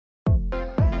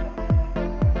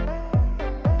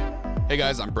Hey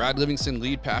guys, I'm Brad Livingston,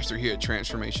 lead pastor here at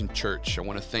Transformation Church. I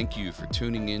want to thank you for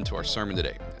tuning in to our sermon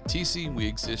today. At TC, we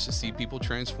exist to see people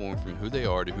transform from who they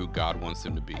are to who God wants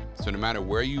them to be. So no matter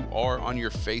where you are on your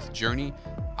faith journey,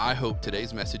 I hope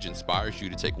today's message inspires you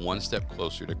to take one step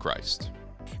closer to Christ.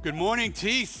 Good morning,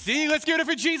 TC. Let's give it up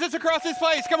for Jesus across this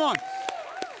place. Come on.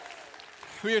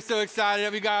 We are so excited.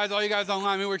 All you guys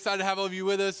online, we're excited to have all of you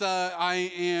with us.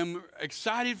 I am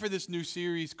excited for this new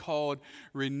series called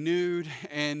Renewed.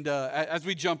 And as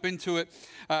we jump into it,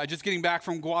 just getting back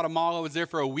from Guatemala, I was there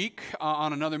for a week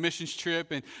on another missions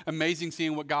trip, and amazing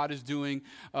seeing what God is doing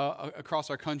across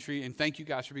our country. And thank you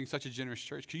guys for being such a generous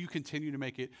church. Can you continue to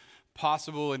make it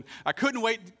possible? And I couldn't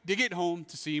wait to get home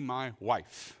to see my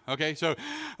wife. Okay, so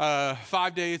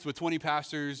 5 days with 20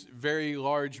 pastors, very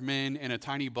large men, and a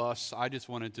tiny bus. I just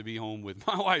wanted to be home with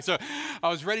my wife, so I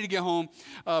was ready to get home.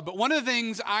 But one of the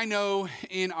things I know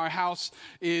in our house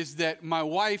is that my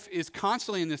wife is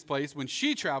constantly in this place when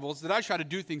she travels that I try to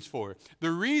do things for her.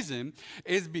 The reason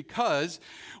is because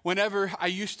whenever I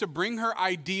used to bring her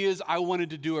ideas I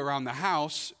wanted to do around the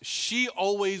house, she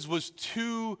always was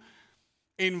too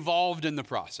involved in the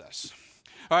process.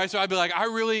 All right, so I'd be like,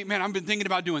 I've been thinking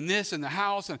about doing this in the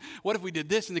house, and what if we did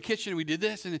this in the kitchen, and we did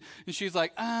this, and she's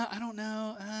like, I don't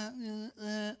know,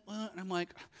 and I'm like,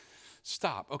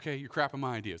 stop, okay, you're crapping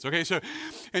my ideas, okay, so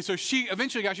she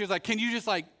eventually she was like, can you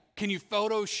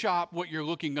Photoshop what you're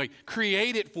looking like,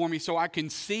 create it for me so I can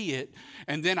see it,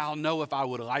 and then I'll know if I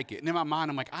would like it. And in my mind,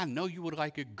 I'm like, I know you would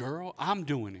like it, girl, I'm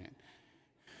doing it.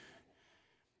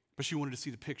 But she wanted to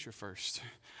see the picture first.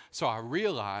 So I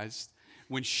realized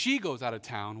when she goes out of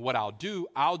town, what I'll do,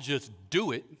 I'll just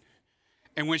do it.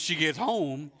 And when she gets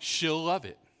home, she'll love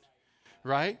it,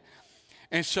 right?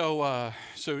 And so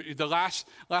the last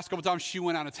couple times she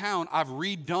went out of town, I've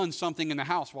redone something in the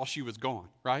house while she was gone,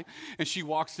 right? And she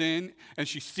walks in and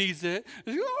she sees it.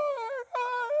 And she goes,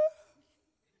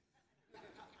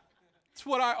 It's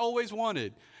what I always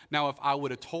wanted. Now, if I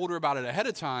would have told her about it ahead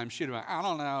of time, she'd have been like, I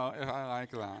don't know if I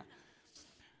like that.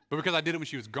 But because I did it when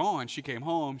she was gone, she came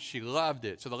home, she loved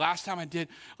it. So the last time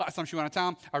she went out of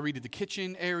town, I redid the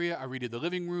kitchen area, I redid the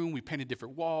living room, we painted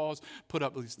different walls, put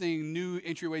up this thing, new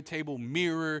entryway table,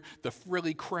 mirror, the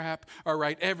frilly crap, all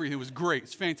right, everything. It was great.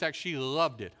 It's fantastic. She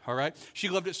loved it, all right? She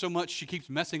loved it so much, she keeps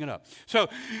messing it up. So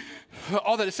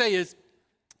all that to say is,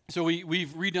 so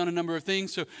we've redone a number of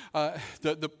things. So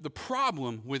the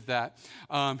problem with that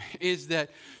is that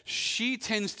she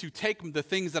tends to take the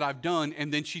things that I've done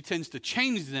and then she tends to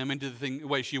change them into the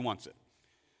way she wants it.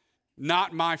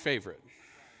 Not my favorite.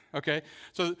 Okay?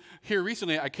 So here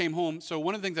recently I came home. So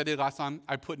one of the things I did last time,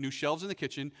 I put new shelves in the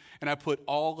kitchen and I put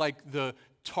all like the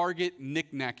Target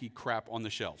knick-knacky crap on the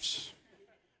shelves.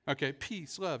 Okay,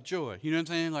 peace, love, joy. You know what I'm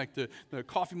saying? Like the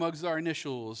coffee mugs are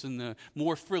initials and the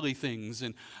more frilly things.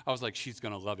 And I was like, she's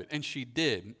going to love it. And she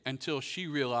did, until she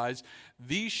realized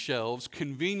these shelves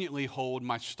conveniently hold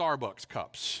my Starbucks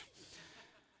cups.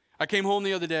 I came home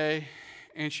the other day,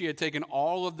 and she had taken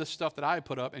all of the stuff that I had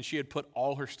put up, and she had put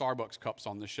all her Starbucks cups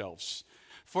on the shelves.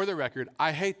 For the record,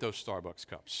 I hate those Starbucks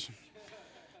cups.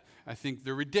 I think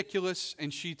they're ridiculous,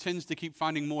 and she tends to keep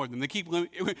finding more of them. They keep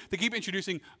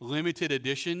introducing limited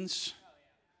editions.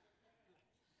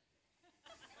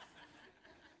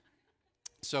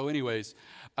 So anyways,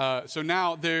 so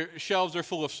now their shelves are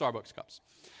full of Starbucks cups.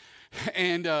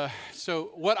 And so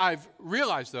what I've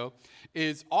realized, though,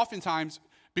 is oftentimes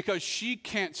because she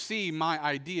can't see my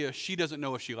idea, she doesn't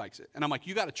know if she likes it. And I'm like,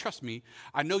 you got to trust me.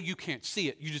 I know you can't see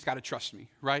it. You just got to trust me,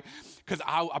 right? Because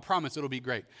I promise it'll be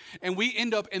great. And we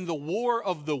end up in the war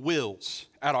of the wills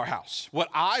at our house. What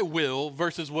I will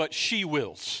versus what she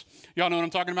wills. Y'all know what I'm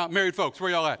talking about? Married folks,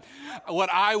 where y'all at? What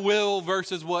I will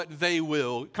versus what they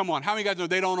will. Come on, how many guys know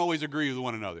they don't always agree with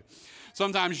one another?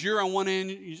 Sometimes you're on one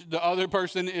end, the other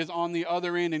person is on the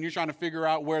other end, and you're trying to figure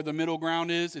out where the middle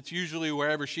ground is. It's usually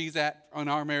wherever she's at on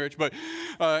our marriage. But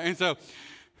I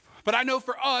know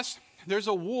for us, there's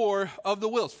a war of the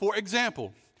wills. For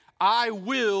example, I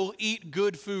will eat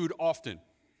good food often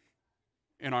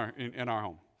in our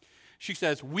home. She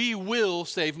says, we will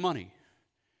save money.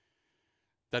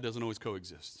 That doesn't always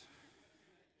coexist.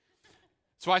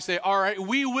 So I say, all right,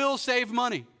 we will save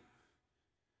money.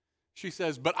 She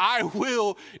says, but I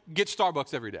will get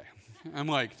Starbucks every day. I'm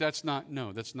like, that's not.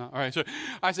 All right, so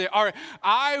I say, all right,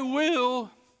 I will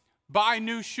buy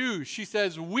new shoes. She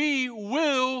says, we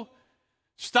will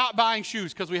stop buying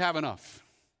shoes because we have enough.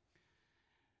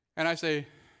 And I say,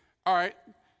 all right,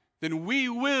 then we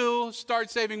will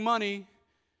start saving money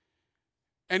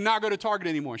and not go to Target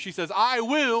anymore. She says, I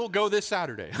will go this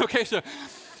Saturday. Okay, so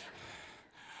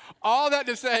All that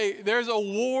to say, there's a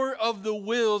war of the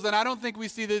wills, and I don't think we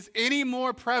see this any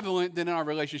more prevalent than in our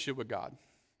relationship with God.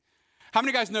 How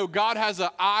many of you guys know God has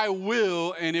a I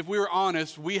will, and if we were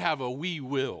honest, we have a we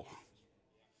will.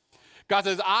 God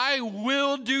says, I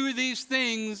will do these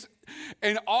things,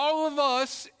 and all of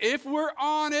us, if we're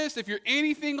honest, if you're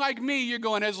anything like me, you're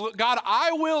going, God,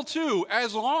 I will too,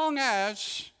 as long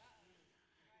as,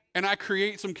 and I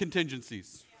create some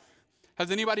contingencies. Has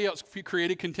anybody else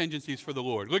created contingencies for the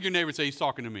Lord? Look at your neighbor and say, he's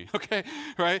talking to me, okay?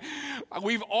 Right?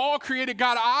 We've all created,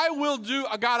 God, I will do,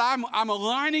 God, I'm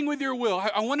aligning with your will.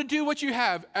 I want to do what you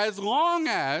have as long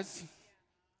as,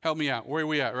 help me out, where are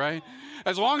we at, right?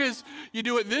 As long as you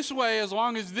do it this way, as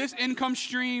long as this income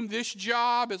stream, this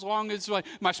job, as long as like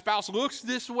my spouse looks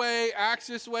this way, acts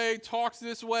this way, talks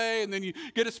this way, and then you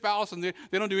get a spouse and they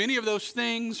don't do any of those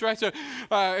things, right? So,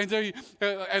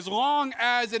 as long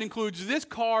as it includes this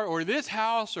car or this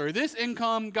house or this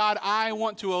income, God, I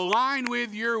want to align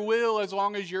with your will as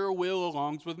long as your will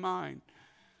aligns with mine.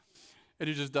 And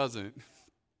it just doesn't.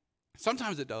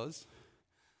 Sometimes it does,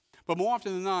 but more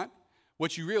often than not,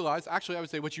 what you realize, actually I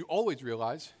would say what you always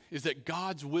realize, is that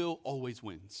God's will always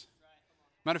wins.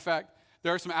 Matter of fact,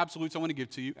 there are some absolutes I want to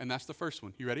give to you, and that's the first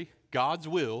one. You ready? God's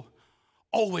will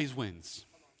always wins.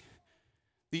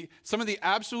 Some of the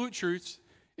absolute truths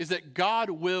is that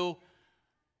God will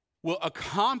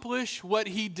accomplish what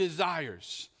he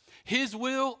desires. His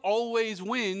will always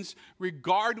wins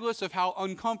regardless of how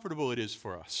uncomfortable it is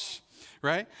for us.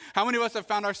 Right? How many of us have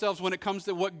found ourselves when it comes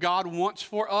to what God wants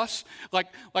for us, like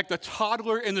the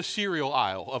toddler in the cereal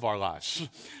aisle of our lives,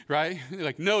 right?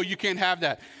 Like, no, you can't have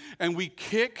that. And we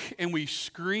kick and we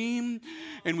scream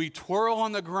and we twirl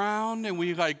on the ground and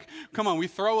we we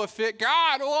throw a fit.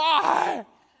 God, why?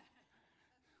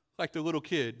 Like the little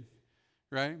kid,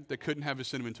 right? That couldn't have a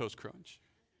Cinnamon Toast Crunch.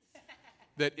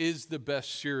 That is the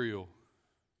best cereal,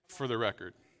 for the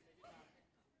record.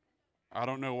 I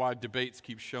don't know why debates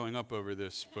keep showing up over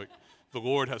this, but the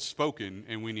Lord has spoken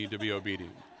and we need to be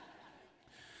obedient.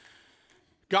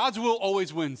 God's will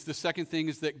always wins. The second thing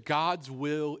is that God's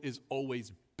will is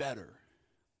always better,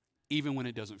 even when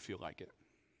it doesn't feel like it.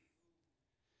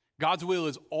 God's will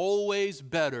is always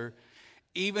better,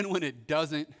 even when it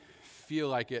doesn't feel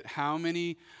like it. How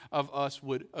many of us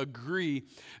would agree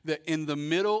that in the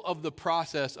middle of the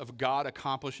process of God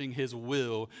accomplishing his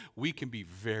will, we can be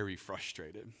very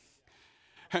frustrated?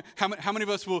 How many of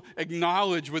us will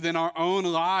acknowledge within our own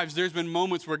lives there's been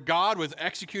moments where God was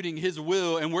executing his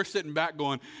will and we're sitting back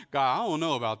going, God, I don't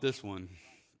know about this one.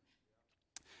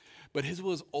 But his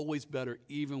will is always better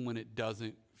even when it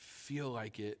doesn't feel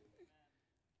like it.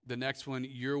 The next one,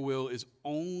 your will is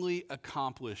only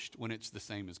accomplished when it's the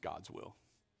same as God's will.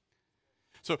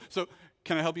 So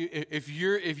can I help you? If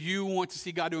you want to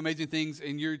see God do amazing things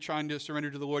and you're trying to surrender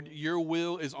to the Lord, your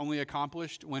will is only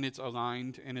accomplished when it's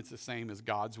aligned and it's the same as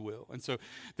God's will. And so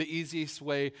the easiest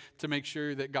way to make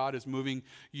sure that God is moving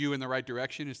you in the right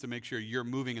direction is to make sure you're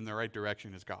moving in the right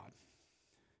direction as God.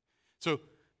 So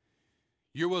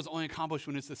your will is only accomplished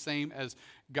when it's the same as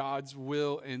God's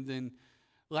will. And then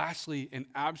lastly, in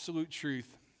absolute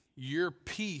truth, your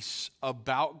peace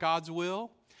about God's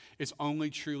will is only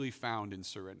truly found in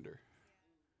surrender.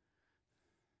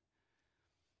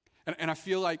 And I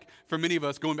feel like for many of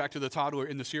us, going back to the toddler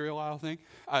in the cereal aisle thing,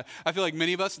 I feel like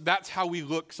many of us, that's how we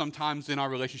look sometimes in our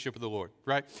relationship with the Lord,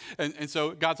 right? And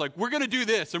so God's like, we're going to do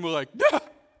this. And we're like,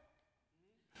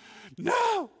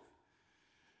 no,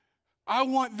 I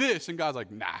want this. And God's like,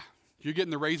 nah, you're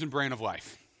getting the Raisin Bran of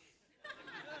life.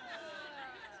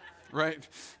 Right?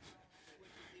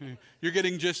 You're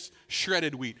getting just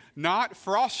shredded wheat, not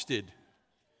frosted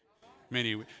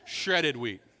shredded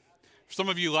wheat. Some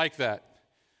of you like that.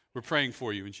 We're praying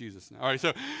for you in Jesus' name. All right,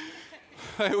 so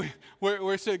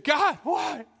we're saying, God,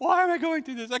 why? Why am I going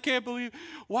through this? I can't believe.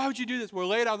 Why would you do this? We're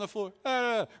laid out on the floor,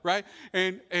 right?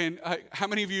 And how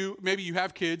many of you, maybe you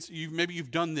have kids, maybe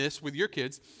you've done this with your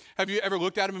kids. Have you ever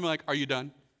looked at them and been like, are you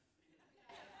done?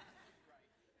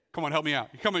 Come on, help me out.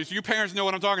 Come on, so you parents know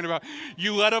what I'm talking about.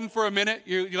 You let them for a minute.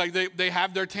 You're like they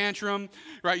have their tantrum,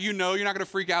 right? You know you're not going to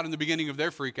freak out in the beginning of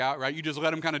their freak out, right? You just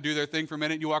let them kind of do their thing for a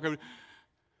minute. You walk over.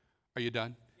 Are you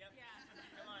done? Yep. Yeah.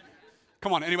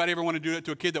 Come on, anybody ever want to do that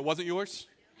to a kid that wasn't yours?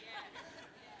 Yeah.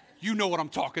 You know what I'm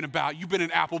talking about. You've been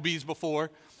in Applebee's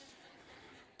before.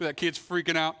 But that kid's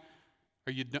freaking out.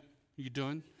 Are you done? Are you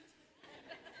done?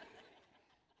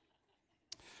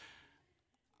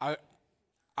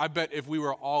 I bet if we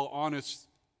were all honest,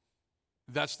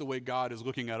 that's the way God is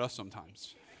looking at us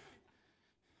sometimes.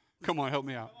 Come on, help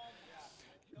me out.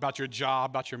 About your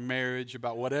job, about your marriage,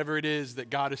 about whatever it is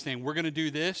that God is saying, we're going to do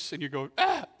this, and you're going,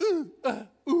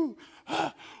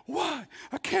 why?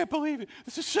 I can't can't believe it.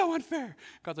 This is so unfair.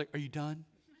 God's like, are you done?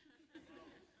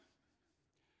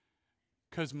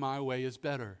 Because my way is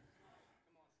better.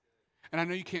 And I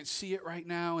know you can't see it right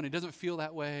now, and it doesn't feel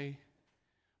that way,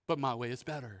 but my way is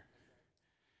better.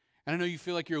 And I know you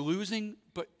feel like you're losing,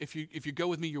 but if you go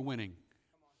with me, you're winning.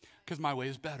 Because my way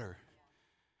is better.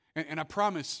 And I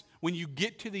promise, when you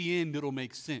get to the end, it'll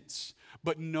make sense.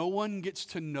 But no one gets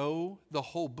to know the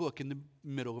whole book in the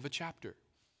middle of a chapter.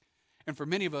 And for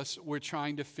many of us, we're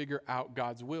trying to figure out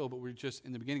God's will, but we're just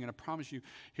in the beginning. And I promise you,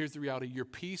 here's the reality. Your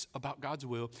peace about God's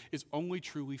will is only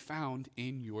truly found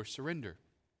in your surrender.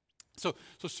 So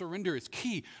surrender is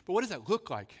key, but what does that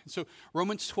look like? So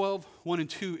Romans 12, 1 and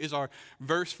 2 is our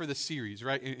verse for the series,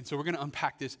 right? And so we're going to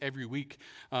unpack this every week.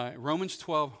 Romans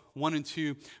 12, 1 and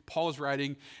 2, Paul is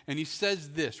writing, and he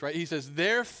says this, right? He says,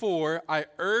 therefore, I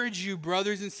urge you,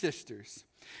 brothers and sisters,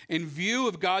 in view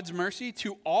of God's mercy,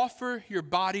 to offer your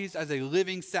bodies as a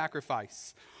living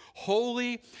sacrifice,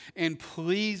 holy and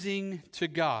pleasing to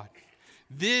God.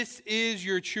 This is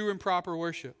your true and proper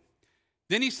worship.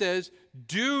 Then he says,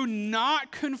 do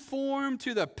not conform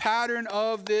to the pattern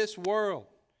of this world,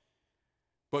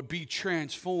 but be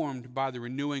transformed by the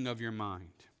renewing of your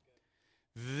mind.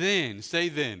 Then, say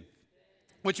then,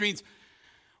 which means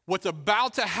what's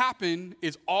about to happen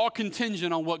is all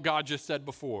contingent on what God just said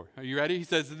before. Are you ready? He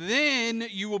says, then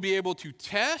you will be able to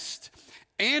test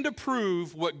and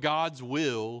approve what God's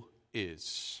will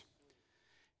is.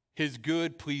 His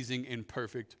good, pleasing, and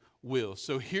perfect will.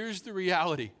 So here's the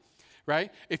reality.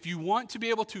 Right? If you want to be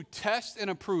able to test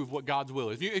and approve what God's will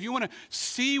is, if you want to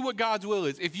see what God's will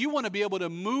is, if you want to be able to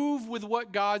move with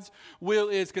what God's will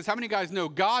is, because how many guys know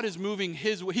God is moving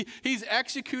His will? He's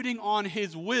executing on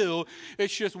His will.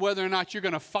 It's just whether or not you're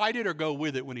going to fight it or go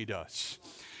with it when He does.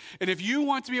 And if you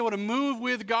want to be able to move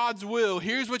with God's will,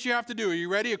 here's what you have to do. Are you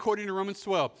ready? According to Romans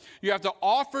 12, you have to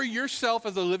offer yourself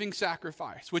as a living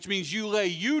sacrifice, which means you lay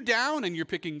you down and you're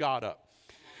picking God up.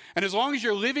 And as long as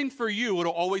you're living for you,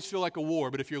 it'll always feel like a war.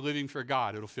 But if you're living for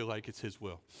God, it'll feel like it's His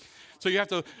will. So you have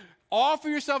to offer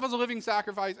yourself as a living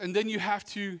sacrifice, and then you have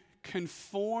to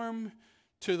conform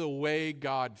to the way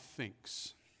God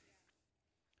thinks.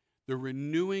 The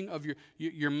renewing of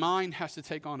your mind has to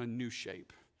take on a new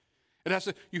shape.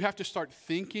 You have to start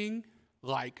thinking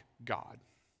like God.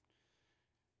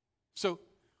 So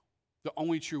the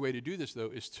only true way to do this,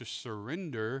 though, is to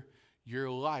surrender your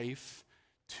life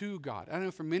to God. I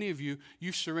know for many of you,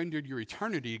 you surrendered your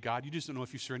eternity to God. You just don't know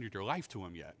if you surrendered your life to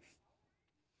Him yet.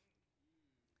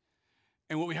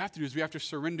 And what we have to do is we have to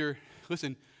surrender.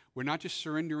 Listen, we're not just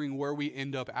surrendering where we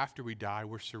end up after we die.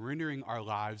 We're surrendering our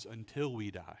lives until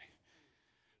we die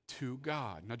to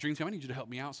God. Now, Dream Team, I need you to help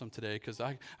me out some today because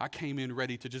I came in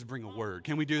ready to just bring a word.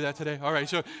 Can we do that today? All right.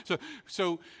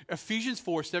 So Ephesians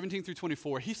 4, 17 through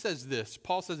 24, he says this.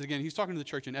 Paul says it again. He's talking to the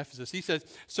church in Ephesus. He says,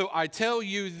 so I tell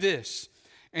you this,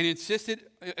 and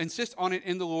insist on it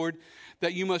in the Lord,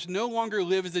 that you must no longer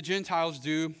live as the Gentiles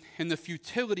do in the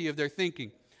futility of their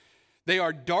thinking. They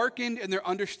are darkened in their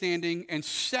understanding and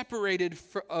separated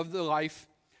from the life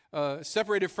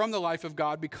of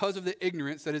God because of the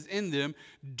ignorance that is in them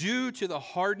due to the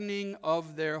hardening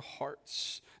of their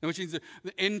hearts. Which means that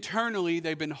internally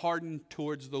they've been hardened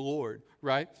towards the Lord,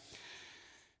 right?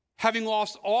 Having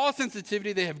lost all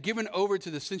sensitivity, they have given over to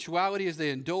the sensuality as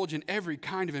they indulge in every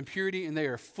kind of impurity, and they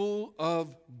are full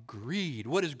of greed.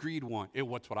 What does greed want? It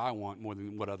wants what I want more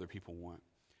than what other people want.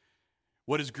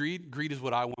 What is greed? Greed is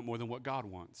what I want more than what God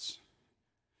wants.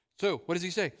 So, what does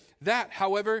he say? That,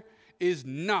 however, is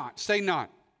not, say not.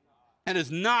 That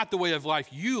is not the way of life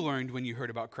you learned when you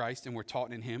heard about Christ and were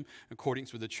taught in Him, according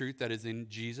to the truth that is in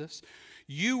Jesus.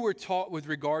 You were taught with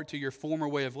regard to your former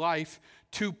way of life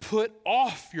to put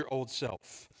off your old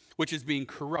self, which is being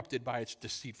corrupted by its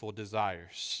deceitful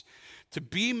desires, to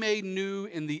be made new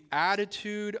in the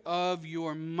attitude of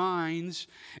your minds,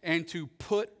 and to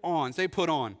put on, say put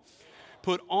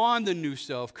on the new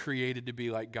self created to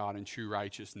be like God in true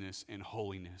righteousness and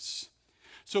holiness.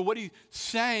 So what he's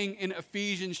saying in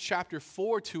Ephesians chapter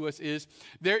 4 to us is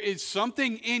there is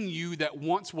something in you that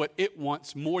wants what it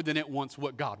wants more than it wants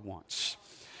what God wants.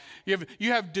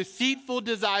 You have deceitful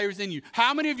desires in you.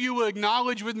 How many of you will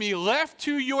acknowledge with me, left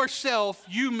to yourself,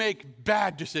 you make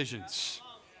bad decisions?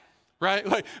 Right?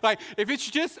 Like if it's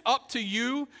just up to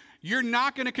you, you're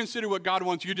not going to consider what God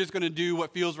wants. You're just going to do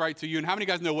what feels right to you. And how many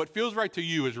guys know what feels right to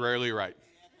you is rarely right?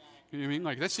 You know what I mean?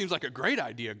 Like, that seems like a great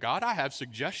idea. God, I have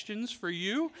suggestions for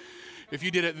you. If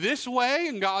you did it this way,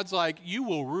 and God's like, you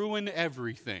will ruin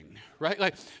everything, right?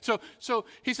 Like, so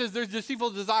he says there's deceitful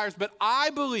desires, but I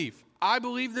believe I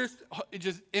believe this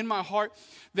just in my heart,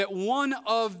 that one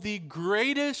of the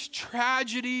greatest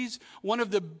tragedies, one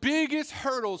of the biggest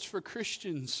hurdles for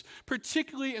Christians,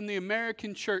 particularly in the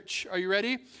American church, are you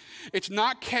ready? It's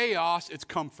not chaos, it's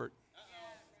comfort.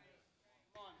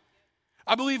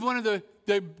 I believe one of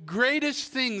the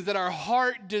greatest things that our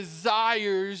heart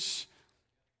desires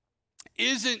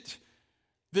isn't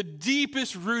the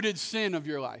deepest rooted sin of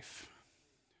your life.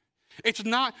 It's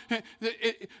not,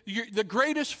 the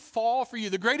greatest fall for you,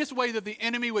 the greatest way that the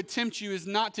enemy would tempt you is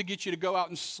not to get you to go out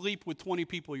and sleep with 20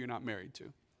 people you're not married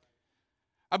to.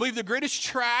 I believe the greatest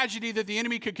tragedy that the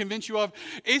enemy could convince you of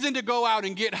isn't to go out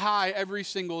and get high every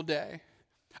single day.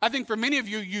 I think for many of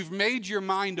you, you've made your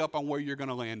mind up on where you're going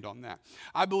to land on that.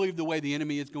 I believe the way the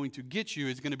enemy is going to get you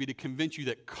is going to be to convince you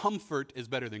that comfort is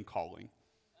better than calling.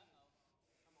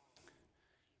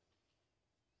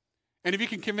 And if he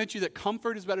can convince you that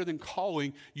comfort is better than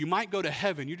calling, you might go to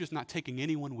heaven. You're just not taking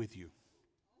anyone with you.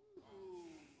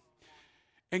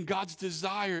 And God's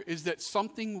desire is that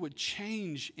something would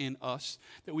change in us,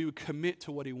 that we would commit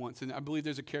to what he wants. And I believe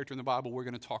there's a character in the Bible we're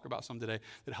going to talk about some today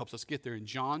that helps us get there. In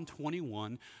John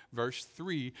 21, verse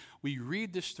 3, we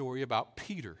read this story about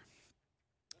Peter.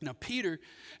 Now, Peter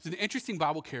is an interesting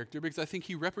Bible character because I think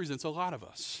he represents a lot of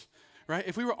us. Right?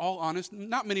 If we were all honest,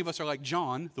 not many of us are like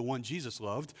John, the one Jesus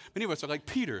loved. Many of us are like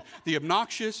Peter, the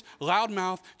obnoxious,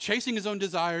 loudmouth, chasing his own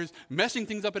desires, messing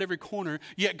things up at every corner,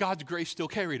 yet God's grace still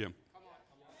carried him.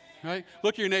 Right?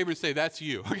 Look at your neighbor and say, that's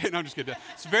you. Okay, no, I'm just kidding.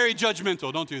 It's very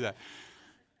judgmental. Don't do that.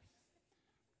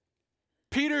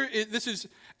 Peter, this is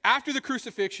after the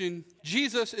crucifixion.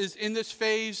 Jesus is in this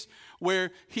phase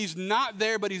where he's not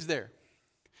there, but he's there.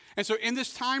 And so in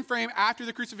this time frame after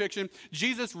the crucifixion,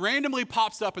 Jesus randomly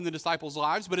pops up in the disciples'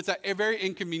 lives, but it's at very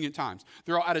inconvenient times.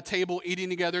 They're all at a table eating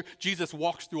together. Jesus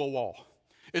walks through a wall.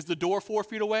 Is the door 4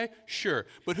 feet away? Sure.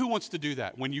 But who wants to do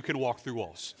that when you can walk through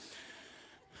walls?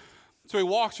 So he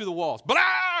walks through the walls. Blow!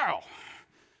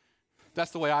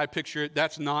 That's the way I picture it.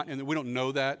 That's not, and we don't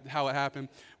know that, how it happened.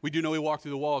 We do know he walked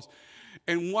through the walls.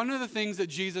 And one of the things that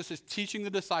Jesus is teaching the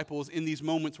disciples in these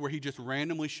moments where he just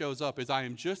randomly shows up is I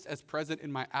am just as present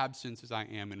in my absence as I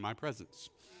am in my presence.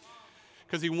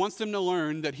 Because he wants them to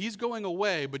learn that he's going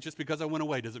away, but just because I went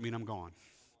away doesn't mean I'm gone.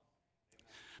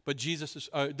 But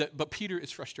Peter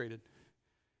is frustrated.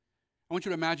 I want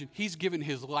you to imagine he's given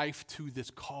his life to this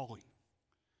calling.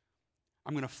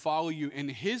 I'm going to follow you. In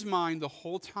his mind the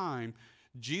whole time,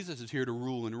 Jesus is here to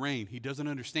rule and reign. He doesn't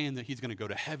understand that he's going to go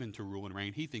to heaven to rule and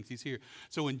reign. He thinks he's here.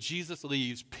 So when Jesus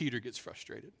leaves, Peter gets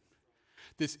frustrated.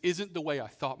 This isn't the way I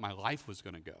thought my life was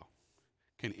going to go.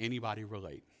 Can anybody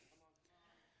relate?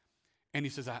 And he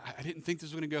says, I didn't think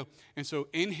this was going to go. And so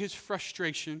in his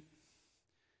frustration,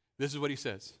 this is what he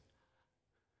says.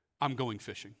 I'm going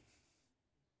fishing.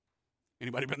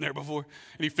 Anybody been there before?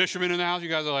 Any fishermen in the house? You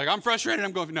guys are like, I'm frustrated,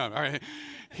 I'm going. No, all right.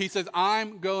 He says,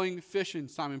 I'm going fishing,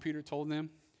 Simon Peter told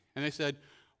them. And they said,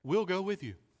 we'll go with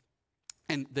you.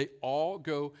 And they all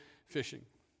go fishing,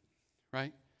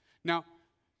 right? Now,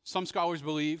 some scholars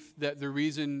believe that the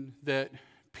reason that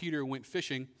Peter went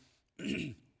fishing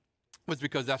was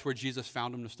because that's where Jesus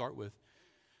found him to start with.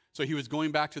 So he was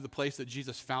going back to the place that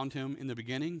Jesus found him in the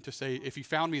beginning to say, if he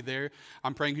found me there,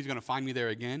 I'm praying he's going to find me there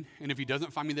again. And if he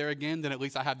doesn't find me there again, then at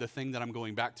least I have the thing that I'm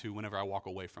going back to whenever I walk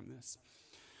away from this.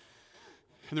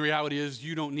 And the reality is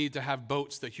you don't need to have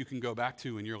boats that you can go back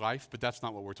to in your life, but that's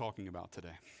not what we're talking about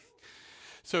today.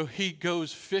 So he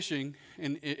goes fishing,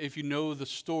 and if you know the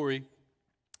story,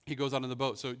 he goes out on the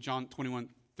boat. So John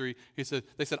 21:3, they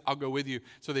said, I'll go with you.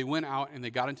 So they went out and they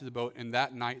got into the boat, and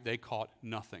that night they caught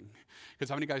nothing. Because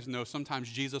how many guys know sometimes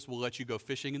Jesus will let you go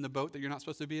fishing in the boat that you're not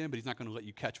supposed to be in, but he's not going to let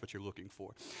you catch what you're looking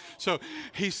for. So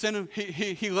he sent him,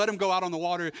 he let him go out on the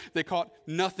water. They caught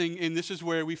nothing, and this is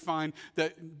where we find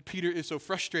that Peter is so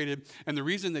frustrated. And the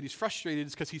reason that he's frustrated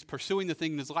is because he's pursuing the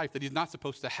thing in his life that he's not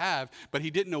supposed to have, but he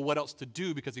didn't know what else to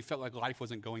do because he felt like life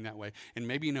wasn't going that way. And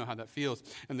maybe you know how that feels.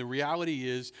 And the reality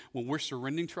is when we're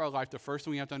surrendering to our life, the first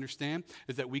thing we have to understand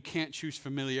is that we can't choose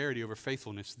familiarity over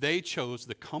faithfulness. They chose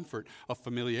the comfort of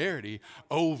familiarity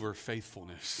over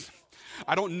faithfulness.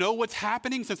 I don't know what's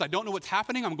happening. Since I don't know what's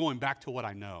happening, I'm going back to what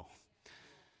I know.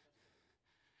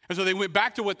 And so they went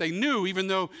back to what they knew, even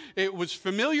though it was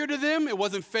familiar to them, it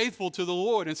wasn't faithful to the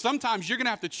Lord. And sometimes you're going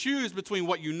to have to choose between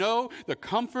what you know, the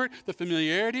comfort, the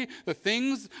familiarity, the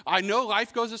things. I know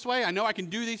life goes this way. I know I can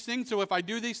do these things. So if I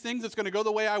do these things, it's going to go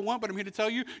the way I want. But I'm here to tell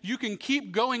you, you can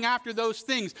keep going after those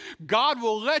things. God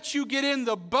will let you get in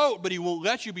the boat, but he won't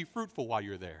let you be fruitful while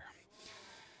you're there.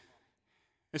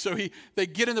 And so they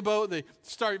get in the boat, they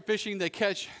start fishing, they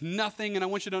catch nothing. And I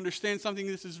want you to understand something.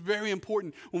 This is very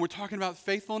important when we're talking about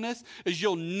faithfulness, is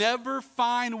you'll never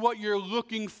find what you're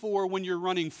looking for when you're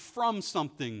running from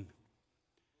something,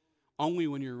 only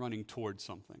when you're running towards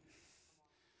something.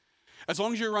 As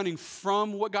long as you're running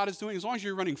from what God is doing, as long as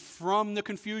you're running from the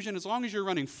confusion, as long as you're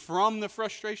running from the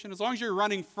frustration, as long as you're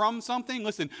running from something,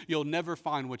 listen, you'll never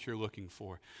find what you're looking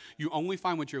for. You only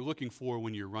find what you're looking for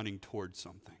when you're running towards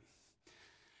something.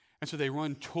 And so they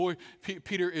run toward,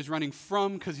 Peter is running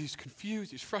from because he's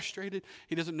confused, he's frustrated,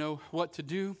 he doesn't know what to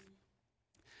do.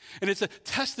 And it's a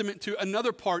testament to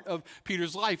another part of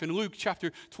Peter's life. In Luke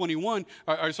chapter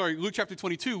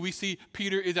 22, we see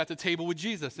Peter is at the table with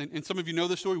Jesus. And some of you know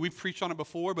the story, we've preached on it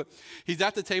before, but he's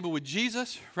at the table with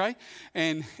Jesus, right?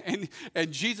 And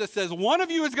Jesus says, one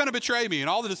of you is going to betray me. And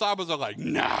all the disciples are like,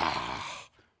 nah,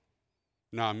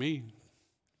 not me.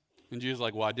 And Jesus is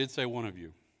like, well, I did say one of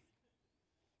you.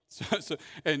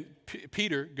 And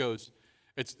Peter goes,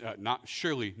 it's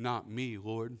surely not me,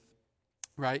 Lord,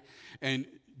 right? And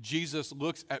Jesus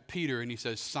looks at Peter and he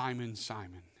says, Simon,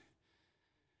 Simon,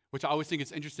 which I always think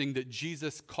it's interesting that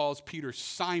Jesus calls Peter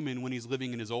Simon when he's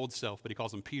living in his old self, but he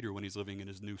calls him Peter when he's living in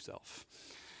his new self.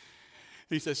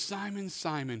 And he says, Simon,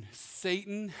 Simon,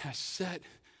 Satan has set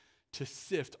to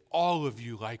sift all of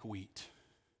you like wheat.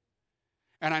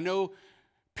 And I know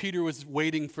Peter was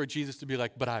waiting for Jesus to be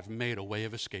like, but I've made a way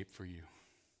of escape for you.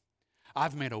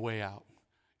 I've made a way out.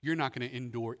 You're not going to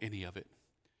endure any of it.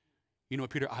 You know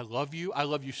what, Peter, I love you. I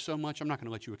love you so much. I'm not going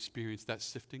to let you experience that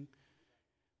sifting.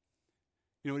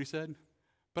 You know what he said?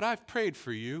 But I've prayed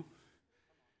for you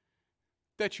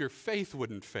that your faith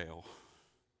wouldn't fail.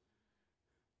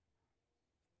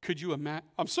 Could you imagine?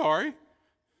 I'm sorry.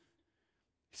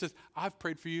 He says, I've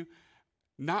prayed for you,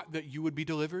 not that you would be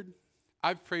delivered.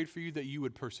 I've prayed for you that you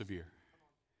would persevere.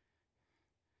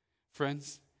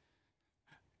 Friends,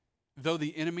 though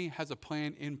the enemy has a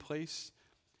plan in place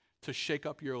to shake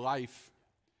up your life,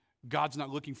 God's not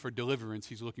looking for deliverance,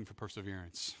 he's looking for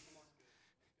perseverance.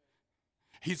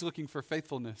 He's looking for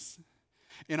faithfulness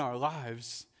in our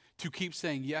lives to keep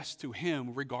saying yes to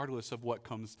him regardless of what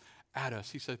comes at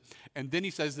us. He said, and then he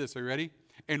says this, are you ready?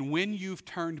 And when you've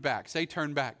turned back, say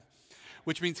turn back,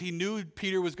 which means he knew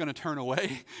Peter was going to turn away.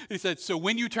 And he said, so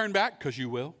when you turn back, because you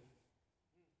will,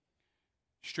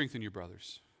 strengthen your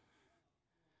brothers.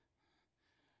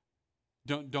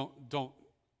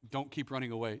 Don't keep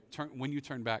running away. When you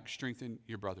turn back, strengthen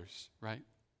your brothers, right?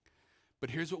 But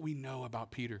here's what we know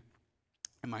about Peter,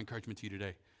 and my encouragement to you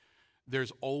today.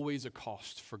 There's always a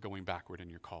cost for going backward in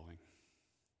your calling.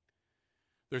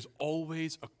 There's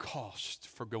always a cost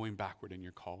for going backward in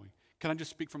your calling. Can I just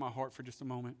speak from my heart for just a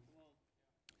moment?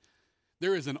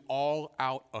 There is an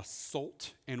all-out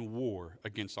assault and war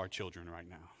against our children right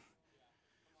now.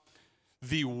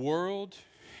 The world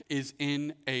is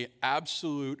in an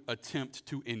absolute attempt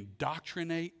to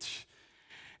indoctrinate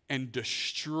and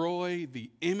destroy the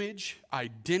image,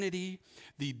 identity,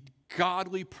 the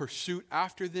godly pursuit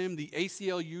after them, the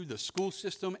ACLU, the school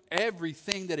system,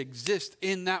 everything that exists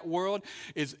in that world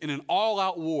is in an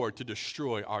all-out war to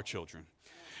destroy our children.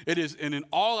 It is in an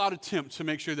all-out attempt to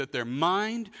make sure that their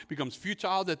mind becomes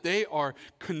futile, that they are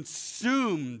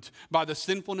consumed by the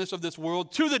sinfulness of this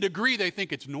world to the degree they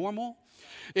think it's normal.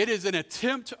 It is an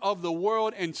attempt of the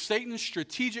world and Satan's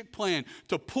strategic plan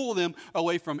to pull them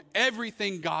away from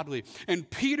everything godly. And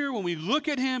Peter, when we look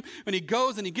at him, when he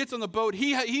goes and he gets on the boat,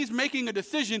 he's making a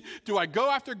decision. Do I go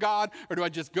after God or do I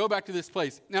just go back to this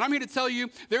place? And I'm here to tell you,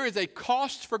 there is a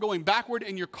cost for going backward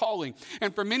in your calling.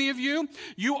 And for many of you,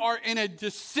 you are in a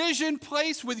decision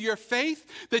place with your faith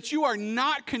that you are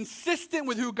not consistent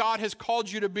with who God has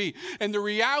called you to be. And the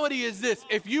reality is this: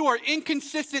 if you are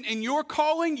inconsistent in your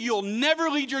calling, you'll never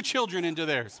lead your children into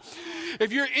theirs.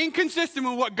 If you're inconsistent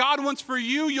with what God wants for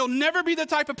you, you'll never be the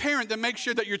type of parent that makes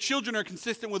sure that your children are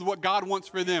consistent with what God wants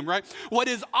for them, right? What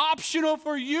is optional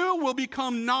for you will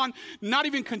become not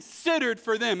even considered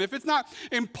for them. If it's not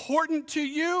important to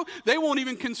you, they won't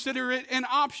even consider it an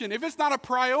option. If it's not a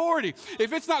priority,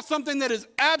 if it's not something that is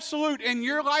absolute in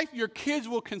your life, your kids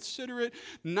will consider it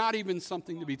not even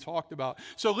something to be talked about.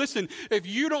 So listen, if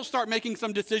you don't start making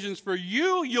some decisions for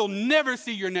you, you'll never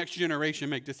see your next generation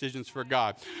make decisions for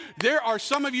God. There are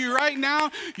some of you right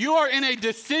now, you are in a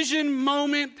decision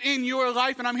moment in your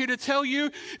life, and I'm here to tell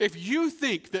you, if you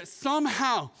think that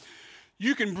somehow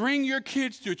you can bring your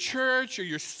kids to church or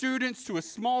your students to a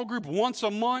small group once a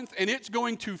month, and it's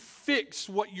going to fix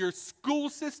what your school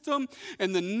system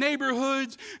and the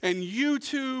neighborhoods and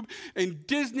YouTube and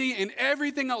Disney and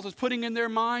everything else is putting in their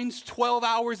minds 12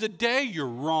 hours a day, you're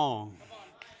wrong.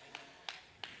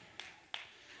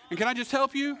 And can I just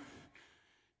help you?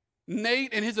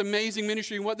 Nate and his amazing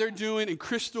ministry and what they're doing, and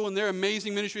Crystal and their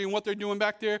amazing ministry and what they're doing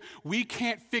back there, we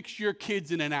can't fix your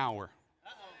kids in an hour.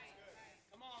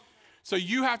 So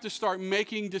you have to start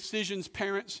making decisions,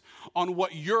 parents, on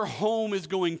what your home is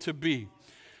going to be.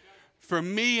 For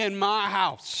me and my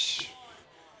house,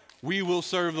 we will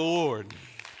serve the Lord.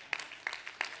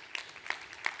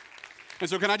 And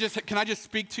so can I just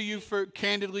speak to you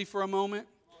candidly for a moment?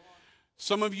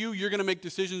 Some of you, you're going to make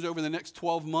decisions over the next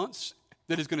 12 months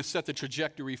that is going to set the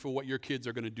trajectory for what your kids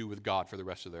are going to do with God for the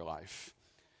rest of their life.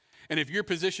 And if your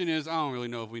position is, I don't really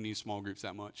know if we need small groups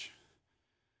that much,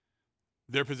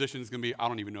 their position is going to be, I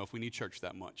don't even know if we need church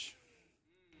that much.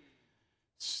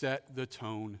 Set the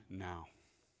tone now.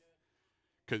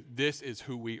 Because this is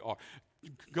who we are.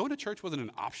 Going to church wasn't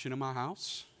an option in my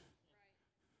house.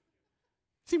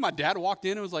 See, my dad walked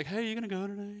in and was like, hey, you going to go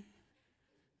today?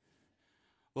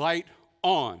 Light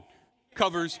on.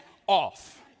 Covers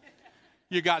off.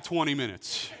 You got 20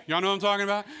 minutes. Y'all know what I'm talking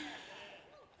about?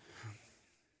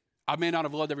 I may not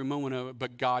have loved every moment of it,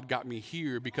 but God got me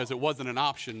here because it wasn't an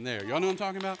option there. Y'all know what I'm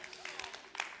talking about?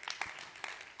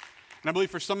 And I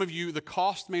believe for some of you, the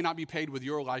cost may not be paid with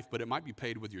your life, but it might be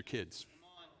paid with your kids.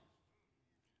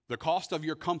 The cost of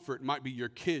your comfort might be your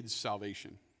kids'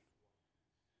 salvation.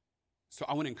 So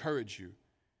I want to encourage you,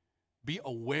 be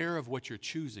aware of what you're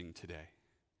choosing today,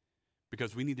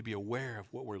 because we need to be aware of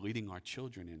what we're leading our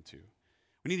children into.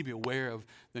 We need to be aware of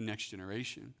the next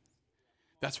generation.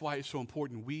 That's why it's so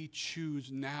important we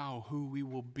choose now who we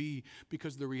will be,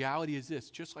 because the reality is this,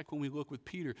 just like when we look with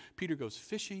Peter, Peter goes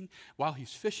fishing. While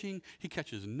he's fishing, he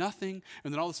catches nothing,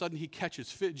 and then all of a sudden he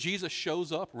catches fish. Jesus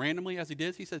shows up randomly as he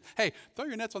did. He says, hey, throw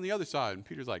your nets on the other side. And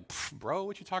Peter's like, bro,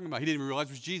 what you talking about? He didn't even realize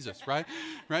it was Jesus, right?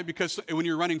 Right? Because when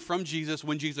you're running from Jesus,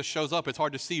 when Jesus shows up, it's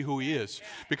hard to see who he is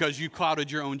because you clouded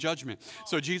your own judgment.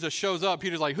 So Jesus shows up.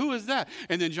 Peter's like, who is that?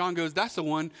 And then John goes, that's the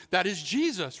one that is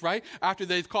Jesus, right? After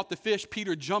they've caught the fish,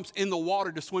 Peter jumps in the water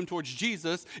to swim towards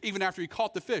Jesus, even after he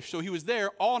caught the fish. So he was there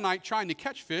all night trying to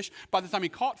catch fish. By the time he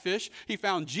caught fish, he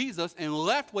found Jesus and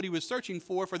left what he was searching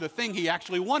for the thing he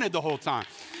actually wanted the whole time.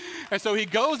 And so he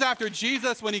goes after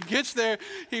Jesus. When he gets there,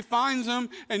 he finds him,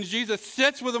 and Jesus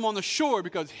sits with him on the shore,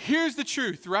 because here's the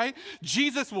truth, right?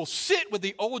 Jesus will sit with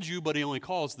the old you, but he only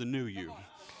calls the new you.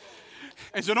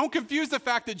 And so don't confuse the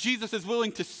fact that Jesus is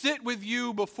willing to sit with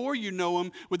you before you know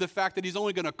him with the fact that he's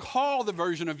only going to call the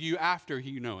version of you after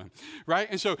you know him, right?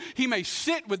 And so he may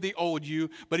sit with the old you,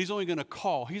 but he's only going to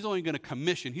call. He's only going to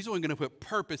commission. He's only going to put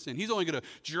purpose in. He's only going to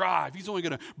drive. He's only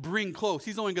going to bring close.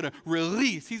 He's only going to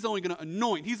release. He's only going to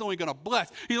anoint. He's only going to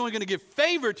bless. He's only going to give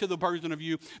favor to the version of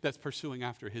you that's pursuing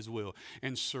after his will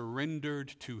and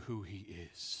surrendered to who he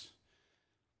is.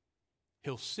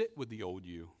 He'll sit with the old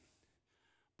you,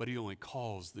 but he only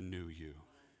calls the new you.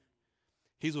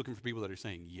 He's looking for people that are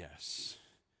saying yes,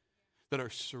 that are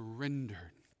surrendered.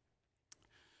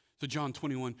 So John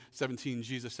 21:17,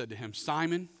 Jesus said to him,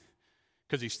 Simon,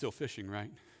 because he's still fishing,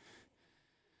 right?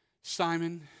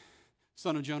 Simon,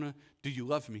 son of Jonah, do you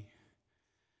love me?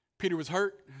 Peter was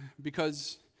hurt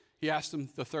because he asked him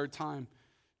the third time,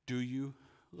 do you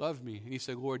love me? And he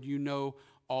said, Lord, you know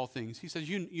all things. He says,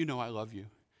 you know I love you.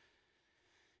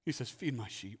 He says, feed my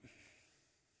sheep.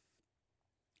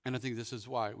 And I think this is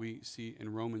why we see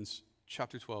in Romans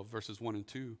chapter 12, verses 1 and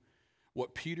 2,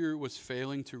 what Peter was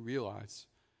failing to realize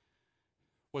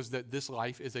was that this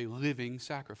life is a living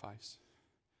sacrifice.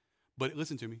 But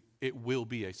listen to me, it will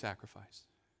be a sacrifice.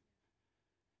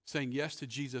 Saying yes to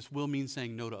Jesus will mean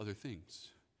saying no to other things.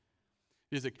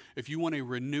 It is like, if you want a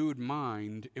renewed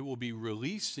mind, it will be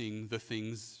releasing the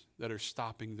things that are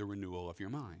stopping the renewal of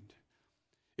your mind.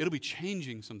 It'll be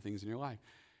changing some things in your life.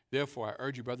 Therefore, I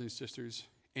urge you, brothers and sisters,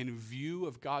 in view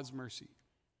of God's mercy,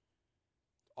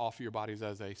 offer your bodies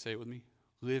as a, say it with me,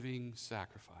 living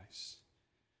sacrifice.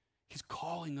 He's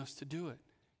calling us to do it.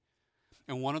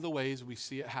 And one of the ways we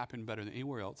see it happen better than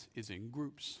anywhere else is in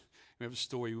groups. We have a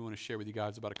story we want to share with you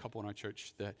guys about a couple in our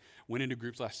church that went into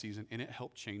groups last season, and it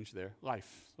helped change their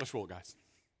life. Let's roll, guys.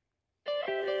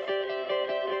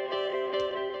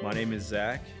 My name is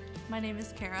Zach. My name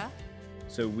is Kara.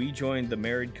 So we joined the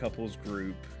married couples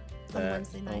group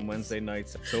on Wednesday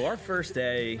nights. So our first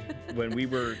day when we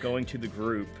were going to the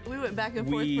group, we went back and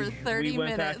forth for 30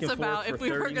 minutes about if we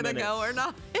were going to go or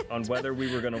not. On whether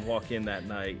we were going to walk in that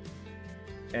night.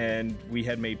 And we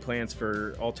had made plans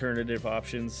for alternative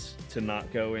options to not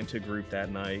go into group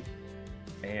that night.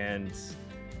 And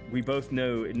we both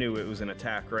knew it was an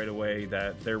attack right away,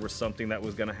 that there was something that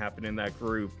was going to happen in that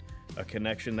group, a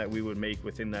connection that we would make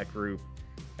within that group,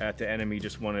 that the enemy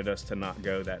just wanted us to not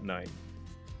go that night.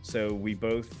 So we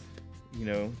both,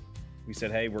 we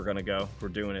said, hey, we're going to go. We're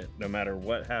doing it. No matter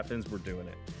what happens, we're doing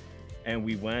it. And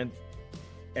we went,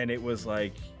 and it was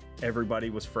like everybody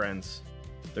was friends.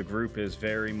 The group is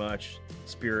very much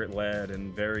spirit-led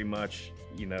and very much,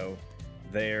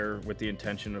 there with the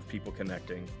intention of people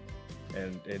connecting.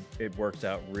 And it worked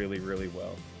out really, really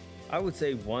well. I would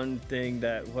say one thing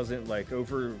that wasn't like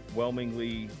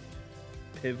overwhelmingly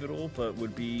pivotal, but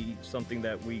would be something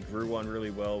that we grew on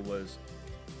really well was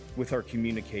with our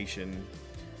communication.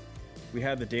 We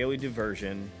had the daily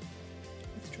diversion,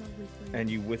 and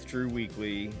you withdrew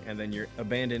weekly, and then you're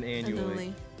abandoned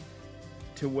annually,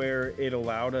 to where it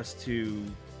allowed us to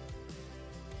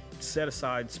set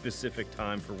aside specific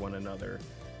time for one another,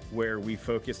 where we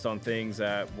focused on things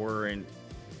that weren't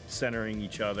centering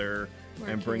each other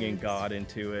and bringing God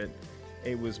into it.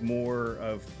 It was more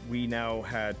of, we now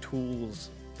had tools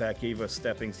that gave us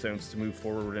stepping stones to move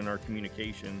forward in our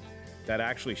communication that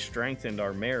actually strengthened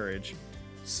our marriage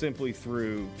simply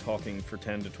through talking for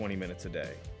 10 to 20 minutes a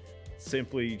day.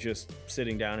 Simply just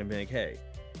sitting down and being like, hey,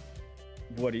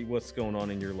 what's going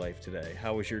on in your life today?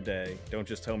 How was your day? Don't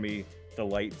just tell me the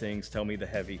light things, tell me the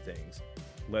heavy things.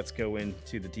 Let's go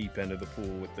into the deep end of the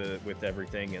pool with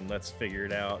everything, and let's figure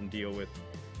it out and deal with,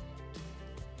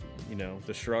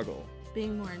 the struggle.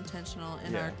 Being more intentional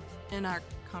in our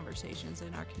conversations,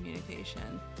 in our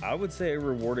communication. I would say a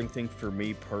rewarding thing for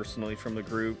me personally from the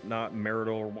group, not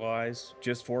marital wise,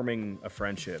 just forming a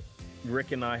friendship.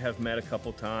 Rick and I have met a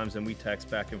couple times, and we text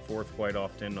back and forth quite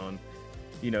often on,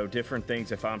 different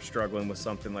things. If I'm struggling with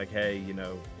something like, hey,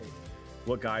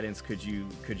 what guidance could you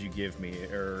give me?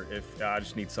 Or if I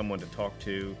just need someone to talk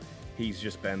to, he's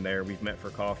just been there. We've met for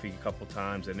coffee a couple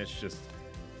times, and it's just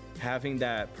having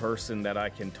that person that I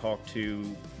can talk to,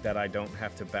 that I don't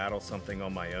have to battle something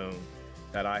on my own,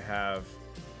 that I have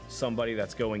somebody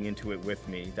that's going into it with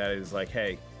me, that is like,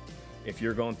 hey, if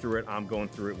you're going through it, I'm going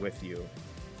through it with you.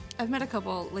 I've met a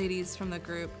couple ladies from the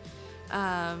group,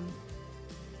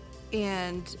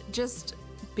 and just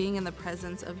being in the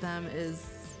presence of them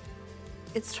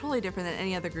it's totally different than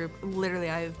any other group literally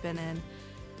I've been in.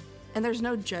 And there's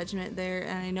no judgment there,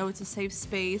 and I know it's a safe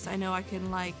space. I know I can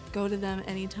go to them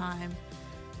anytime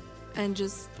and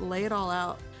just lay it all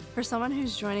out. For someone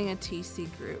who's joining a TC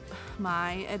group,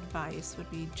 my advice would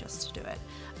be just to do it.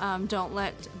 Don't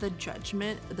let the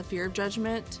fear of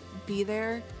judgment be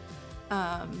there.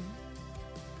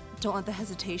 Don't let the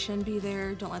hesitation be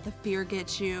there. Don't let the fear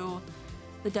get you.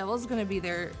 The devil's going to be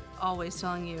there always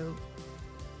telling you,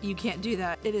 you can't do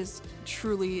that. It is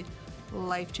truly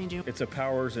life-changing. It's a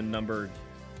powers and number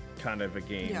kind of a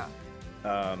game.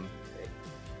 Yeah.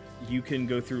 You can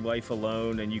go through life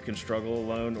alone and you can struggle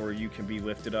alone, or you can be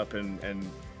lifted up and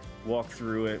walk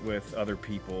through it with other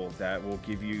people that will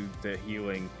give you the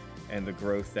healing and the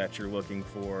growth that you're looking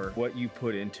for. What you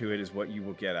put into it is what you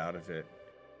will get out of it.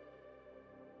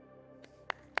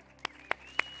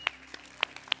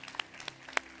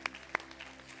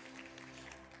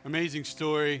 Amazing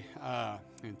story,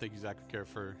 and thank you, Zach,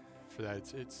 for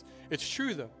that. It's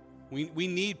true though. We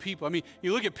need people. I mean,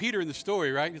 you look at Peter in the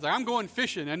story, right? He's like, I'm going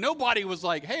fishing, and nobody was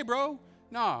like, hey, bro,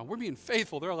 nah, we're being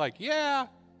faithful. They're like, yeah,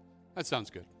 that sounds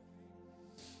good.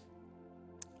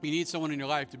 You need someone in your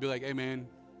life to be like, hey, man,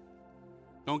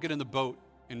 don't get in the boat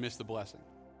and miss the blessing.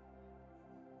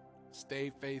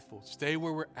 Stay faithful. Stay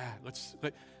where we're at.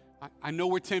 I know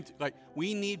we're tempted.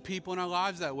 We need people in our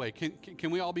lives that way.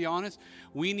 Can we all be honest?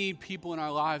 We need people in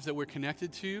our lives that we're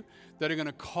connected to that are going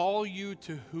to call you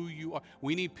to who you are.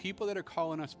 We need people that are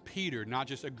calling us Peter, not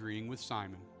just agreeing with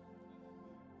Simon.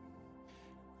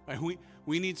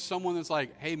 We need someone that's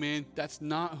like, hey, man, that's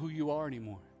not who you are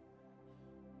anymore.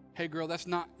 Hey, girl, that's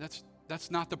not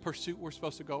the pursuit we're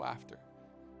supposed to go after.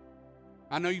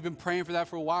 I know you've been praying for that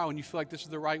for a while and you feel like this is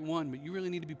the right one, but you really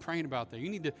need to be praying about that. You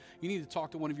need to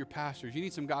talk to one of your pastors. You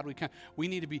need some godly counsel. We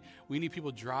need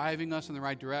people driving us in the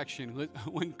right direction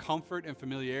when comfort and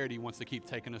familiarity wants to keep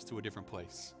taking us to a different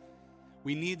place.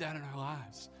 We need that in our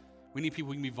lives. We need people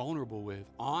we can be vulnerable with,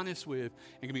 honest with,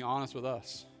 and can be honest with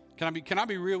us. Can I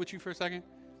be real with you for a second?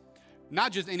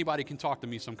 Not just anybody can talk to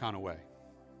me some kind of way.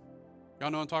 Y'all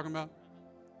know what I'm talking about?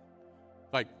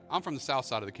 I'm from the south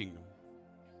side of the kingdom.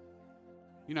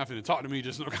 You're not going to talk to me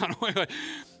just no kind of way.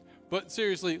 But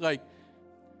seriously,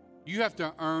 you have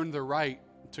to earn the right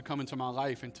to come into my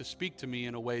life and to speak to me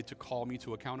in a way to call me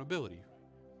to accountability.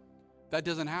 That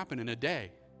doesn't happen in a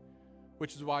day,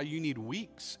 which is why you need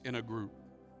weeks in a group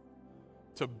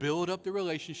to build up the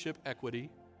relationship equity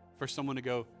for someone to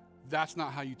go, that's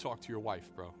not how you talk to your wife,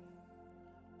 bro.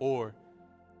 Or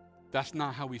that's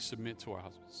not how we submit to our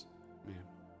husbands, man.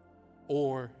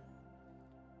 Or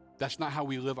that's not how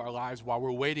we live our lives while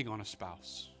we're waiting on a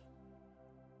spouse.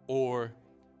 Or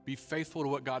be faithful to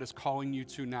what God is calling you